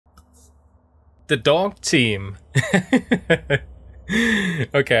The dog team.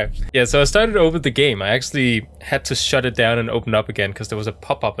 Okay. Yeah, so I started over the game. I actually had to shut it down and open up again because there was a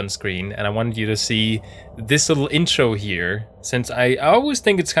pop-up on screen, and I wanted you to see this little intro here, since I always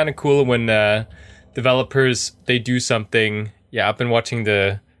think it's kind of cool when developers, they do something. Yeah, I've been watching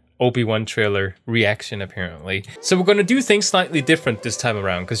the Obi-Wan trailer reaction apparently. So we're gonna do things slightly different this time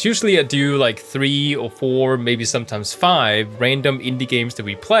around, because usually I do like 3 or 4, maybe sometimes 5 random indie games that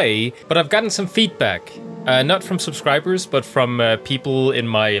we play, but I've gotten some feedback. Not from subscribers, but from people in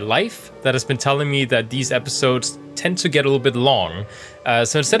my life that has been telling me that these episodes tend to get a little bit long.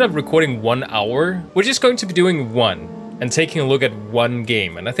 So instead of recording 1 hour, we're just going to be doing 1 and taking a look at 1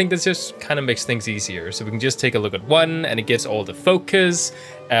 game. And I think that just kind of makes things easier. So we can just take a look at 1 and it gets all the focus.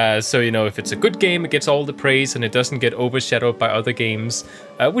 So, you know, if it's a good game, it gets all the praise and it doesn't get overshadowed by other games,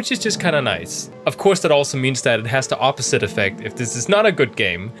 which is just kind of nice. Of course, that also means that it has the opposite effect if this is not a good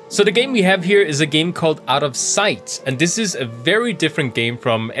game. So the game we have here is a game called Out of Sight. And this is a very different game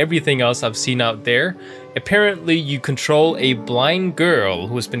from everything else I've seen out there. Apparently, you control a blind girl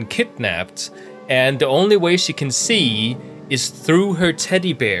who has been kidnapped, and the only way she can see is through her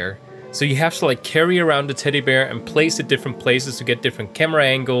teddy bear. So you have to like carry around the teddy bear and place it different places to get different camera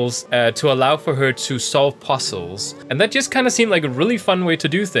angles to allow for her to solve puzzles. And that just kind of seemed like a really fun way to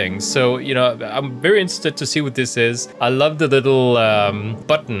do things. So, you know, I'm very interested to see what this is. I love the little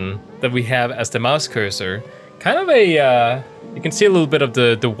button that we have as the mouse cursor. Kind of a, you can see a little bit of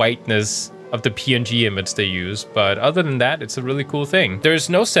the whiteness of the PNG image they use. But other than that, it's a really cool thing. There's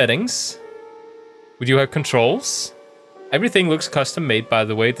no settings. We do have controls. Everything looks custom made, by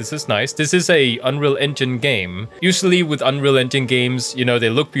the way. This is nice. This is a Unreal Engine game. Usually with Unreal Engine games, you know, they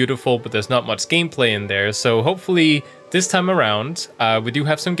look beautiful, but there's not much gameplay in there. So hopefully this time around, we do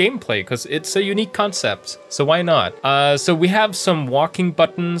have some gameplay because it's a unique concept. So why not? So we have some walking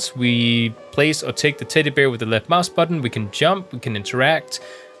buttons. We place or take the teddy bear with the left mouse button. We can jump, we can interact.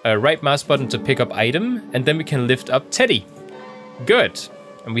 Right mouse button to pick up item, and then we can lift up Teddy. Good.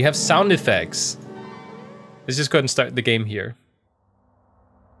 And we have sound effects. Let's just go ahead and start the game here.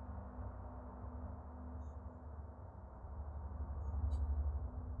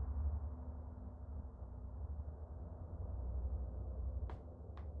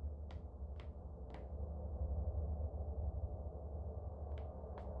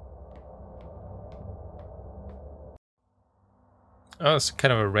 Oh, it's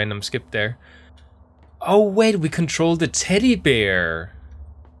kind of a random skip there. Oh wait, we control the teddy bear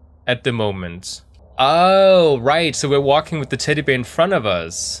at the moment. Oh, right, so we're walking with the teddy bear in front of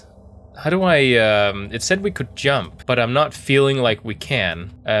us. How do I, it said we could jump, but I'm not feeling like we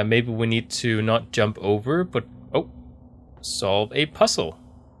can. Maybe we need to not jump over, but, oh, solve a puzzle.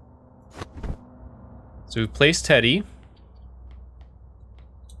 So we place Teddy.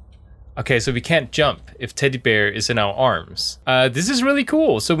 Okay, so we can't jump if Teddy Bear is in our arms. This is really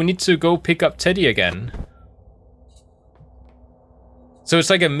cool, so we need to go pick up Teddy again. So it's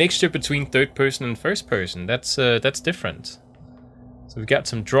like a mixture between third person and first person. That's different. So we've got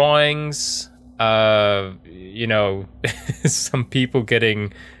some drawings, you know, some people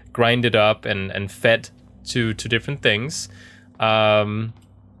getting grinded up and fed to different things.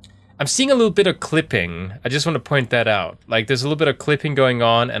 I'm seeing a little bit of clipping. I just want to point that out. Like there's a little bit of clipping going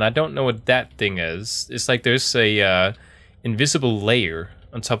on, and I don't know what that thing is. It's like there's a invisible layer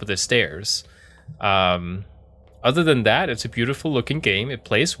on top of the stairs. Other than that, it's a beautiful looking game. It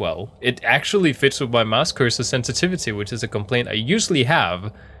plays well. It actually fits with my mouse cursor sensitivity, which is a complaint I usually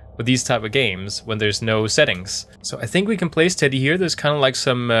have with these type of games when there's no settings. So I think we can place Teddy here. There's kind of like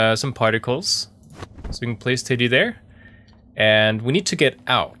some particles. So we can place Teddy there. And we need to get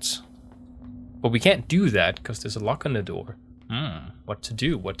out. But we can't do that because there's a lock on the door. What to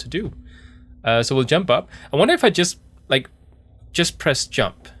do? What to do? So we'll jump up. I wonder if I just press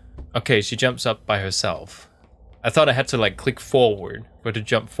jump. Okay, she jumps up by herself. I thought I had to like click forward or to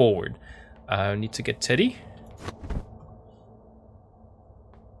jump forward. I need to get Teddy.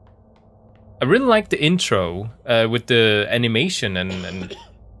 I really like the intro with the animation and...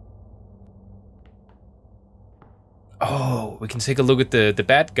 Oh, we can take a look at the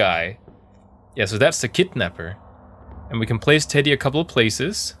bad guy. Yeah, so that's the kidnapper. And we can place Teddy a couple of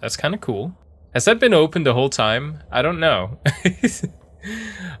places. That's kind of cool. Has that been open the whole time? I don't know.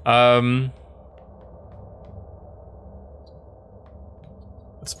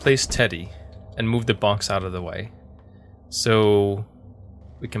 Let's place Teddy and move the box out of the way. So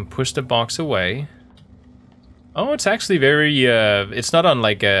we can push the box away. Oh, it's actually very, it's not on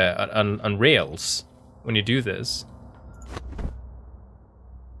like on rails when you do this.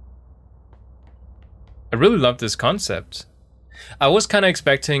 I really love this concept. I was kind of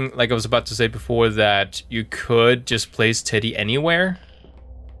expecting, like I was about to say before, that you could just place Teddy anywhere.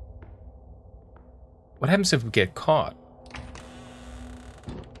 What happens if we get caught?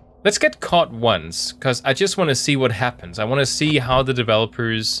 Let's get caught once, because I just want to see what happens. I want to see how the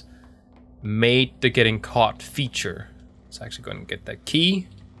developers made the getting caught feature. So actually going to get that key.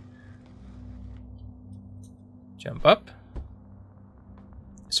 Jump up.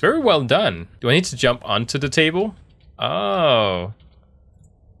 It's very well done. Do I need to jump onto the table? Oh.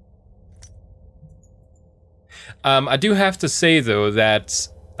 I do have to say though that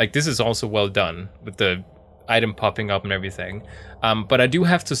like this is also well done with the item popping up and everything. But I do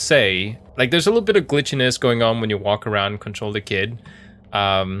have to say, like there's a little bit of glitchiness going on when you walk around and control the kid.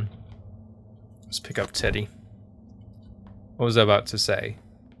 Let's pick up Teddy. What was I about to say?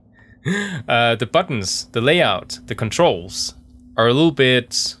 The buttons, the layout, the controls are a little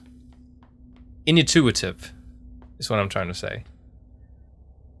bit unintuitive, is what I'm trying to say.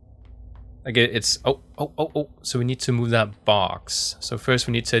 Like it's, oh, so we need to move that box. So first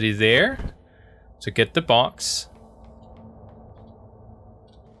we need Teddy there to get the box.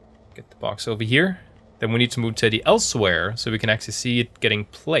 Get the box over here. Then we need to move Teddy elsewhere so we can actually see it getting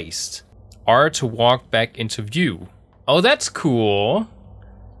placed. R to walk back into view. Oh, that's cool.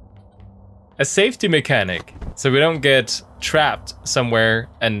 A safety mechanic. So we don't get trapped somewhere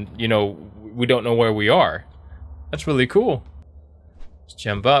and, you know, we don't know where we are. That's really cool. Let's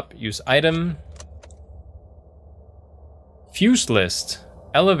jump up, use item. Fuse list,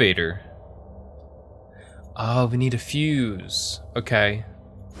 elevator. Oh, we need a fuse. Okay.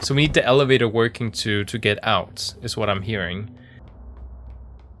 So we need the elevator working to get out, is what I'm hearing.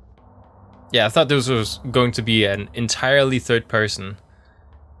 Yeah, I thought this was going to be an entirely third person.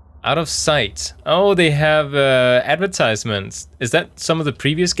 Out of sight. Oh, they have advertisements. Is that some of the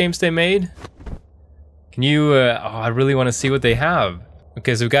previous games they made? Can you... oh, I really want to see what they have.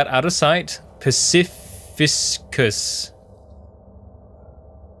 Okay, so we've got out of sight. Pacificus.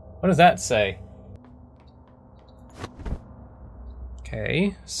 What does that say?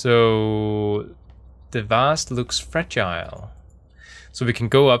 Okay, so... the vase looks fragile. So we can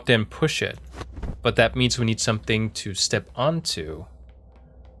go up there and push it. But that means we need something to step onto.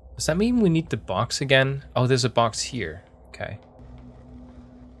 Does that mean we need the box again? Oh, there's a box here. Okay.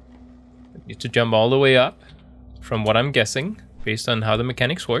 We need to jump all the way up, from what I'm guessing, based on how the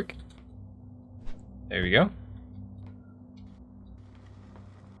mechanics work. There we go.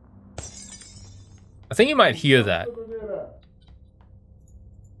 I think you might hear that.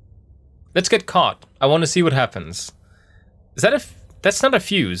 Let's get caught. I want to see what happens. Is that that's not a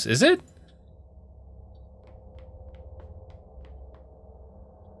fuse, is it?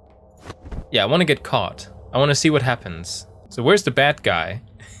 Yeah, I want to get caught. I want to see what happens. So where's the bad guy?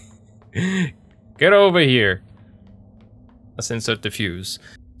 Get over here. Let's insert the fuse.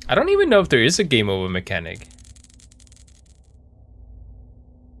 I don't even know if there is a game over mechanic.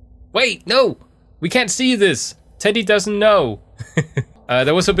 Wait, no! We can't see this! Teddy doesn't know!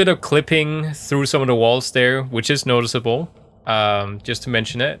 There was a bit of clipping through some of the walls there, which is noticeable. Just to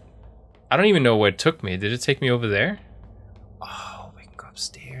mention it. I don't even know where it took me. Did it take me over there? Oh, we can go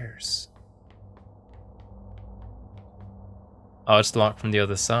upstairs. Oh, it's locked from the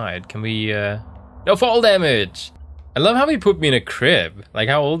other side. Can we, no fall damage! I love how he put me in a crib. Like,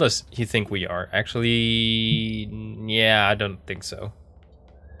 how old does he think we are? Actually, yeah, I don't think so.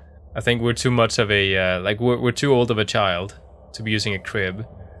 I think we're too much of a, like, we're too old of a child to be using a crib.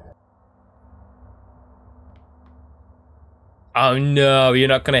 Oh no, you're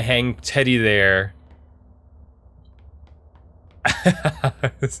not gonna hang Teddy there.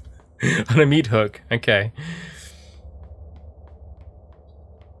 On a meat hook, okay.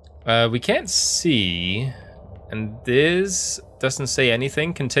 We can't see, and this doesn't say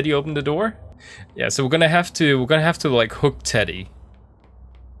anything. Can Teddy open the door? Yeah, so we're gonna have to like hook Teddy.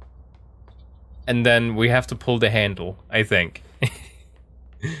 And then we have to pull the handle, I think.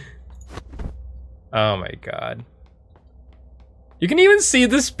 Oh my god. You can even see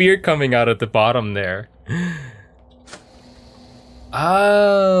the spear coming out at the bottom there.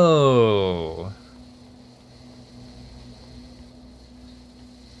 Oh.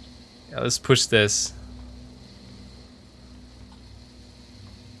 Yeah, let's push this.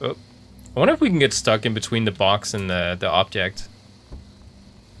 Oh. I wonder if we can get stuck in between the box and the object.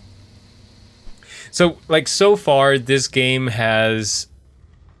 So, like, so far, this game has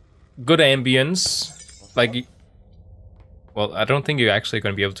good ambience. Like, well, I don't think you're actually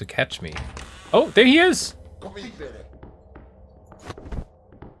going to be able to catch me. Oh, there he is!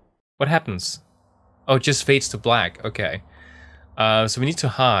 What happens? Oh, it just fades to black. Okay. So we need to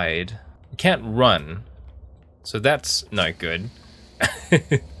hide. We can't run. So that's not good.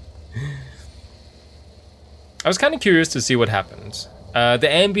 I was kind of curious to see what happens. The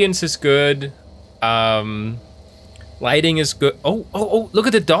ambience is good. Lighting is good. Oh, look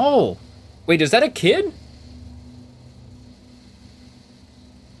at the doll. Wait, is that a kid?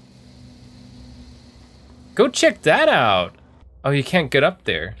 Go check that out. Oh, you can't get up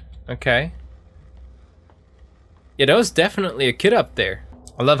there. Okay. Yeah, that was definitely a kid up there.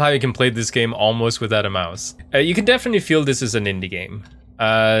 I love how you can play this game almost without a mouse. You can definitely feel this is an indie game.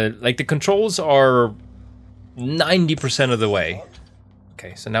 Like the controls are 90% of the way.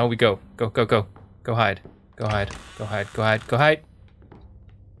 Okay, so now we go. Go, go, go. Go hide. Go hide. Go hide. Go hide. Go hide.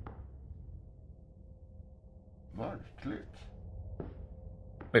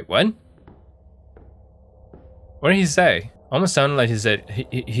 Wait, what? What did he say? Almost sounded like he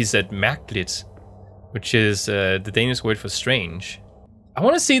said "mærkeligt," which is the Danish word for strange. I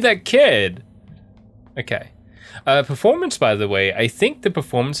want to see that kid. Okay. Performance, by the way, I think the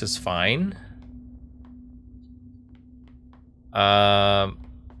performance is fine. Are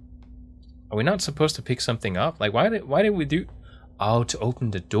we not supposed to pick something up? Like, why did we do? Oh, to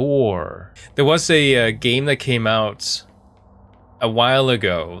open the door. There was a game that came out a while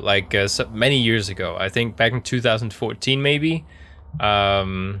ago, like many years ago. I think back in 2014, maybe.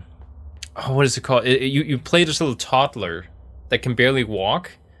 Oh, what is it called? You play this little toddler that can barely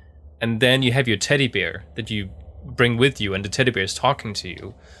walk, and then you have your teddy bear that you bring with you, and the teddy bear is talking to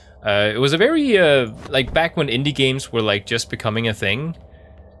you. It was a very like back when indie games were like just becoming a thing.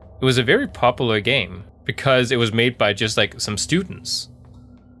 It was a very popular game because it was made by just like some students.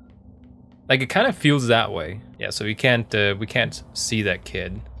 Like it kind of feels that way. Yeah, so we can't see that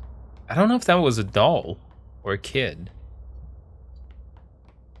kid. I don't know if that was a doll or a kid.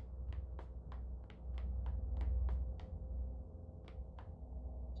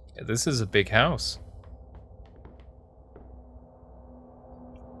 Yeah, this is a big house.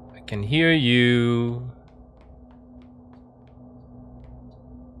 I can hear you.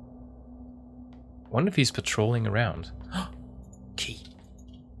 I wonder if he's patrolling around. Key.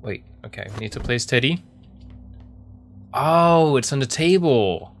 Wait, okay, we need to place Teddy. Oh, it's on the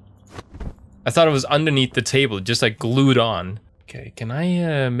table. I thought it was underneath the table, just like glued on. Okay, can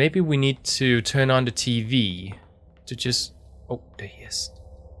I, maybe we need to turn on the TV to just, oh, there he is.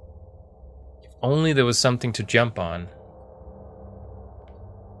 If only there was something to jump on.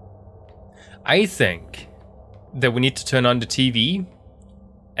 I think that we need to turn on the TV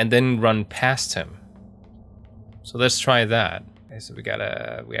and then run past him. So let's try that. Okay, so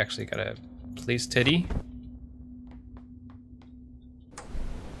we actually gotta place Teddy.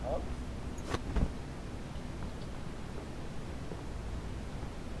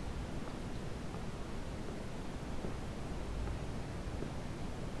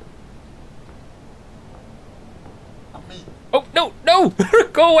 Oh, no, no!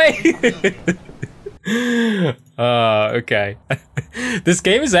 Go away! Okay. This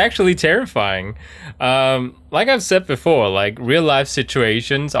game is actually terrifying. Like I've said before, like real life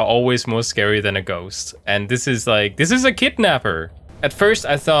situations are always more scary than a ghost. And this is a kidnapper. At first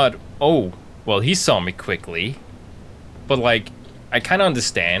I thought, oh, well, he saw me quickly. But like, I kind of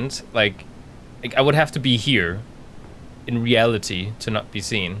understand. Like I would have to be here in reality to not be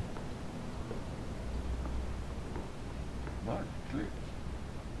seen.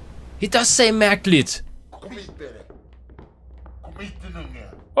 He does say mærkeligt.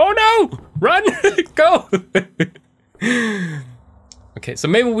 Oh no! Run! Go! Okay, so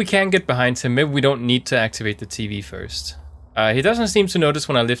maybe we can get behind him. Maybe we don't need to activate the TV first. He doesn't seem to notice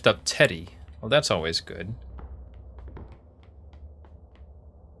when I lift up Teddy. Well, that's always good.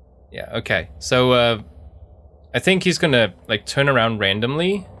 Yeah, okay. So, I think he's gonna, like, turn around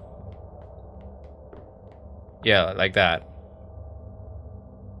randomly. Yeah, like that.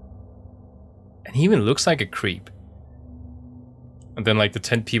 And he even looks like a creep. And then like the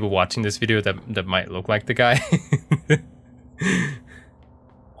 10 people watching this video that might look like the guy.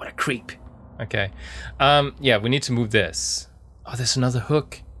 What a creep. Okay. Yeah, we need to move this. Oh, there's another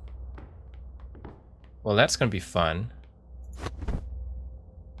hook. Well, that's gonna be fun.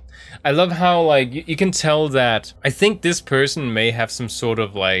 I love how like you can tell that I think this person may have some sort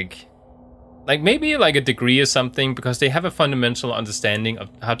of like maybe like a degree or something, because they have a fundamental understanding of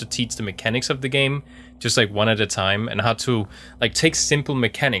how to teach the mechanics of the game, just like one at a time, and how to like take simple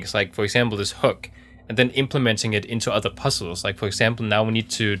mechanics, like for example this hook, and then implementing it into other puzzles. Like for example, now we need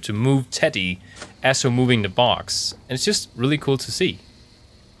to move Teddy as we're moving the box, and it's just really cool to see.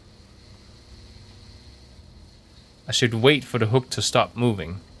 I should wait for the hook to stop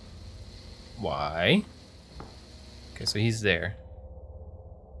moving. Why? Okay, so he's there.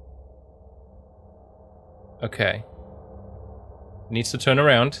 Okay. Needs to turn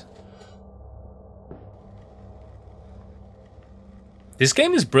around. This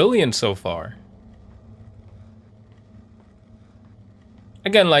game is brilliant so far.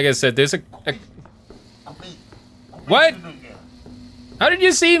 Again, like I said, there's a... What? How did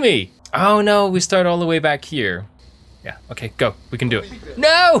you see me? Oh no, we start all the way back here. Yeah, okay, go. We can do it.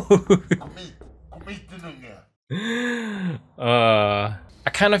 No! I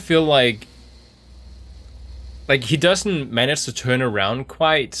kind of feel like he doesn't manage to turn around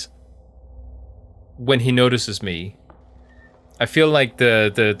quite when he notices me. I feel like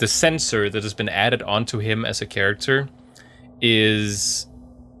the sensor that has been added onto him as a character is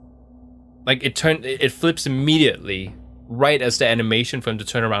like it flips immediately right as the animation from the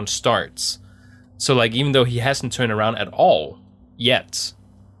turnaround starts. So like even though he hasn't turned around at all yet,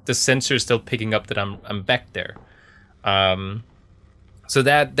 the sensor is still picking up that I'm back there. So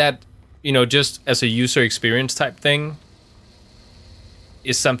that you know, just as a user experience type thing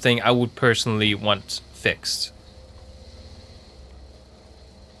is something I would personally want fixed.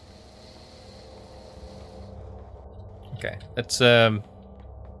 Okay, let's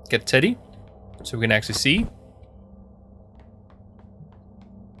get Teddy so we can actually see.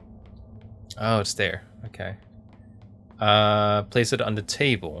 Oh, it's there. Okay. Place it on the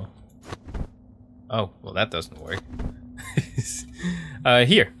table. Oh, well that doesn't work.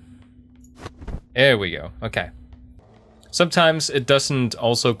 Here. There we go. Okay. Sometimes it doesn't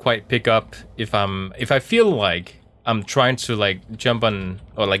also quite pick up if I feel like I'm trying to like jump on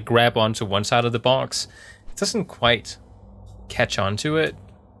or like grab onto one side of the box. It doesn't quite catch onto it.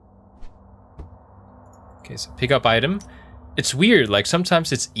 Okay, so pick up item. It's weird, like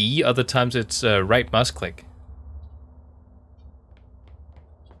sometimes it's E, other times it's right mouse click.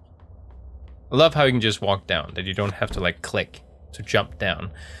 I love how you can just walk down, that you don't have to like click to jump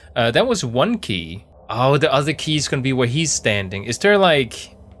down. That was one key. Oh, the other key is gonna be where he's standing. Is there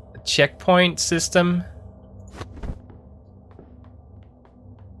like a checkpoint system?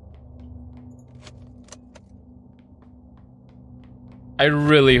 I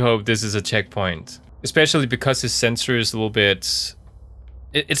really hope this is a checkpoint. Especially because his sensor is a little bit...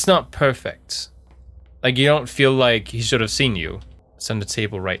 It's not perfect. Like, you don't feel like he should have seen you. It's on the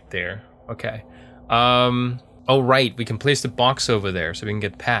table right there. Okay. Oh, right. We can place the box over there so we can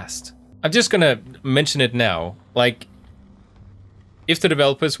get past. I'm just gonna mention it now. Like, if the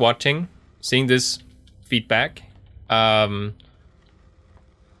developer's watching, seeing this feedback,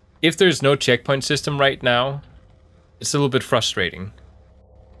 if there's no checkpoint system right now, it's a little bit frustrating.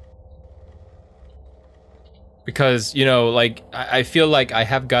 Because, you know, like, I feel like I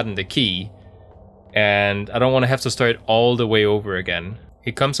have gotten the key, and I don't want to have to start all the way over again.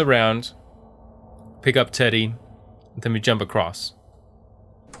 He comes around, pick up Teddy, and then we jump across.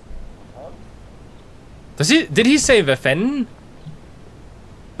 Did he say Vefen?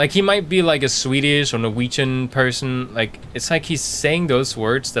 Like, he might be like a Swedish or Norwegian person. Like, it's like he's saying those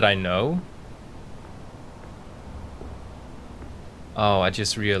words that I know. Oh, I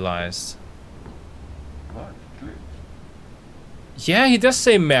just realized. Yeah, he does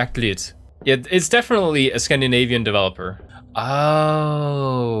say märkligt. Yeah, it's definitely a Scandinavian developer. Oh.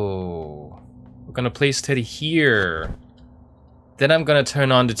 We're gonna place Teddy here. Then I'm gonna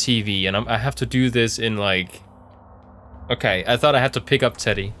turn on the TV, and I have to do this in like... Okay, I thought I had to pick up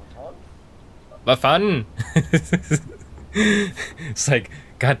Teddy. Vad fan? It's like,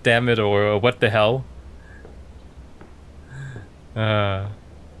 god damn it, or what the hell?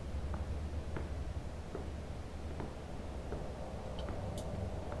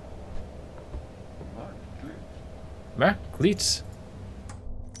 Märkligt.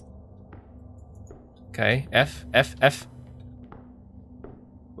 Okay, F, F, F.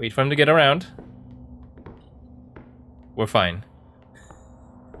 Wait for him to get around. We're fine.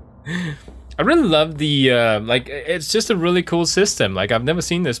 I really love the, like, it's just a really cool system. Like, I've never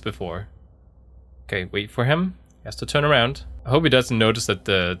seen this before. Okay, wait for him. He has to turn around. I hope he doesn't notice that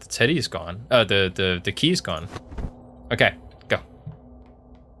the teddy is gone. The key is gone. Okay, go.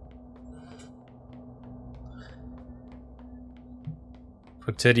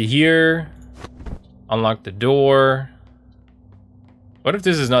 Put Teddy here. Unlock the door. What if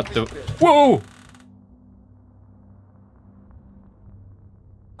this is not the... Whoa!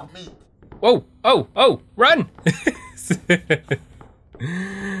 Whoa! Oh! Oh! Run!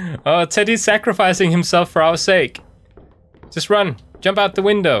 Oh, Teddy's sacrificing himself for our sake. Just run. Jump out the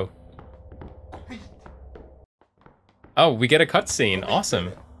window. Oh, we get a cutscene.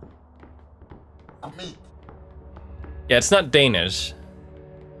 Awesome. Yeah, it's not Danish.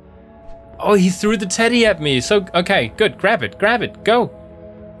 Oh, he threw the teddy at me. So, okay, good. Grab it, go.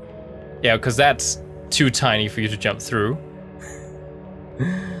 Yeah, because that's too tiny for you to jump through.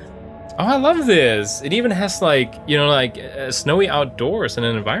 Oh, I love this. It even has like, you know, like snowy outdoors and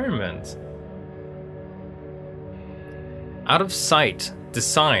an environment. Out of Sight,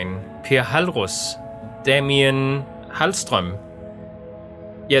 design, Per Halros, Damien Hallström.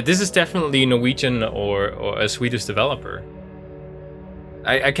 Yeah, this is definitely Norwegian or a Swedish developer.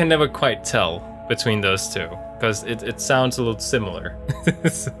 I can never quite tell between those two, because it sounds a little similar.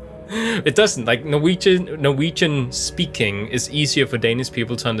 It doesn't, like Norwegian speaking is easier for Danish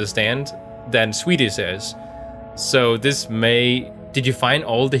people to understand than Swedish is. So this may... Did you find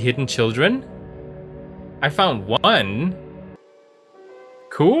all the hidden children? I found one.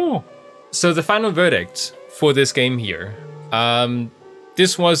 Cool. So the final verdict for this game here.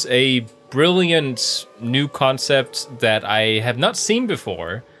 This was a brilliant new concept that I have not seen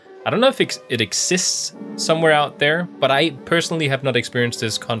before. I don't know if it exists somewhere out there, but I personally have not experienced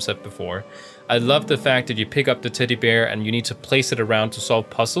this concept before. I love the fact that you pick up the teddy bear and you need to place it around to solve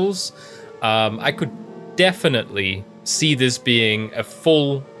puzzles. I could definitely see this being a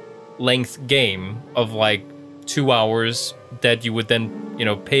full-length game of like 2 hours that you would then, you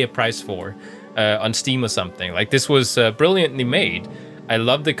know, pay a price for on Steam or something. Like, this was brilliantly made. I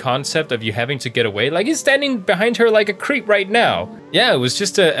love the concept of you having to get away. Like, he's standing behind her like a creep right now. Yeah, it was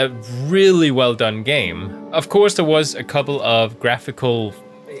just a really well done game. Of course, there was a couple of graphical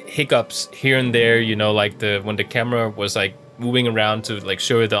hiccups here and there, you know, like when the camera was like moving around to like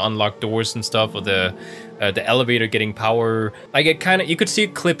show you the unlocked doors and stuff, or the elevator getting power. Like, it kind of, you could see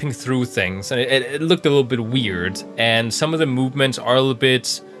it clipping through things, and it looked a little bit weird. And some of the movements are a little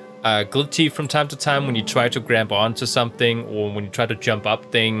bit glitchy from time to time when you try to grab onto something, or when you try to jump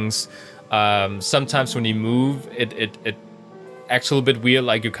up things. Sometimes when you move, it acts a little bit weird,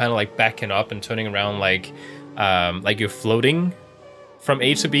 like you're kind of like backing up and turning around like you're floating from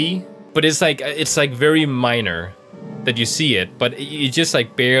A to B. But it's like very minor that you see it, but you just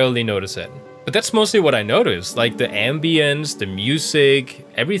like barely notice it. But that's mostly what I noticed. Like, the ambience, the music,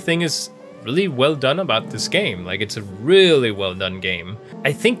 everything is really well done about this game. Like, it's a really well done game.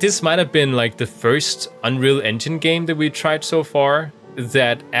 I think this might have been like the first Unreal Engine game that we tried so far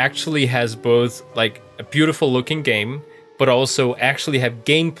that actually has both like a beautiful looking game, but also actually have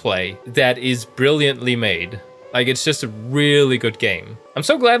gameplay that is brilliantly made. Like, it's just a really good game. I'm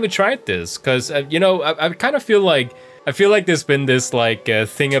so glad we tried this, because you know, I kind of feel like there's been this like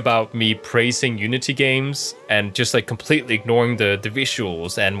thing about me praising Unity games and just like completely ignoring the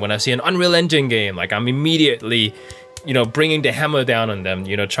visuals. And when I see an Unreal Engine game, like, I'm immediately, you know, bringing the hammer down on them,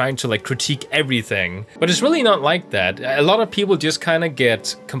 you know, trying to like critique everything. But it's really not like that. A lot of people just kind of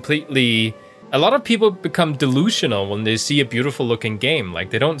get completely... A lot of people become delusional when they see a beautiful looking game. Like,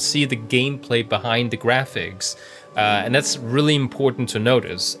 they don't see the gameplay behind the graphics. And that's really important to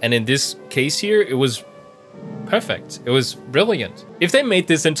notice. And in this case here, it was perfect. It was brilliant. If they made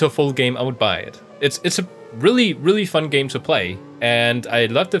this into a full game, I would buy it. It's a really, really fun game to play. And I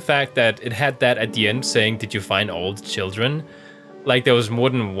love the fact that it had that at the end saying, "Did you find all the children?" Like, there was more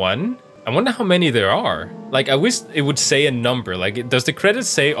than one. I wonder how many there are. Like, I wish it would say a number. Like, does the credits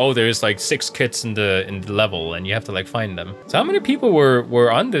say, oh, there's like 6 kids in the level and you have to like find them? So how many people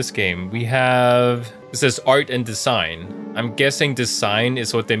were on this game? We have... It says art and design. I'm guessing design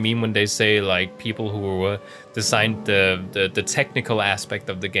is what they mean when they say like people who designed the technical aspect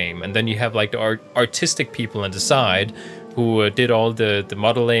of the game. And then you have like the artistic people on the side who did all the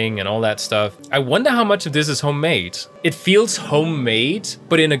modeling and all that stuff. I wonder how much of this is homemade. It feels homemade,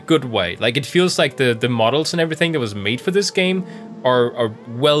 but in a good way. Like, it feels like the models and everything that was made for this game are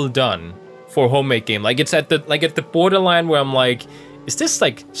well done for a homemade game. Like, it's at the borderline where I'm like, is this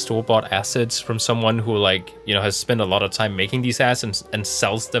like store-bought assets from someone who, like, you know, has spent a lot of time making these assets and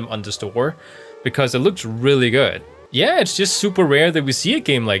sells them on the store? Because it looks really good. Yeah, it's just super rare that we see a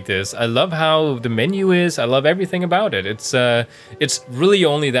game like this. I love how the menu is. I love everything about it. It's really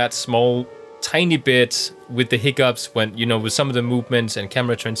only that small, tiny bit with the hiccups when, you know, with some of the movements and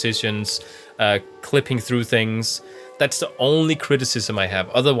camera transitions, clipping through things. That's the only criticism I have.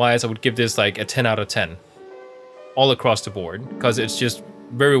 Otherwise, I would give this like a 10 out of 10. All across the board, because it's just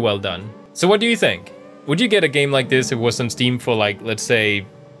very well done. So what do you think? Would you get a game like this if it was on Steam for like, let's say,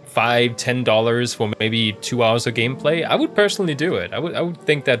 $5–10 for maybe 2 hours of gameplay? I would personally do it. I would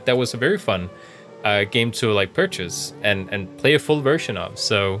think that was a very fun game to like purchase and play a full version of.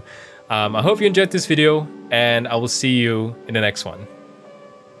 So I hope you enjoyed this video, and I will see you in the next one.